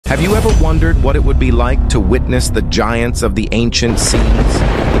Have you ever wondered what it would be like to witness the giants of the ancient seas?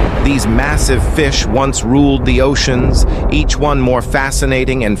 These massive fish once ruled the oceans, each one more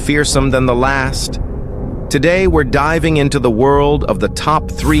fascinating and fearsome than the last. Today, we're diving into the world of the top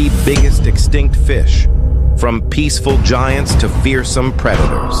 3 biggest extinct fish, from peaceful giants to fearsome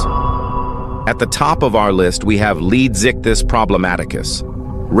predators. At the top of our list, we have Leedsichthys problematicus,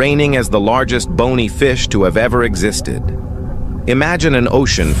 reigning as the largest bony fish to have ever existed. Imagine an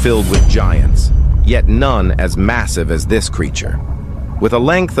ocean filled with giants, yet none as massive as this creature. With a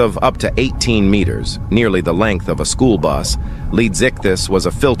length of up to 18 meters, nearly the length of a school bus, Leedsichthys was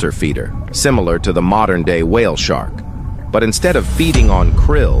a filter feeder, similar to the modern-day whale shark. But instead of feeding on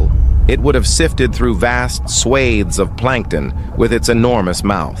krill, it would have sifted through vast swathes of plankton with its enormous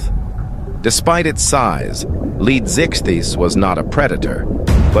mouth. Despite its size, Leedsichthys was not a predator,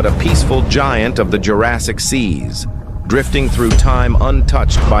 but a peaceful giant of the Jurassic seas, drifting through time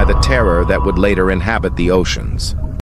untouched by the terror that would later inhabit the oceans.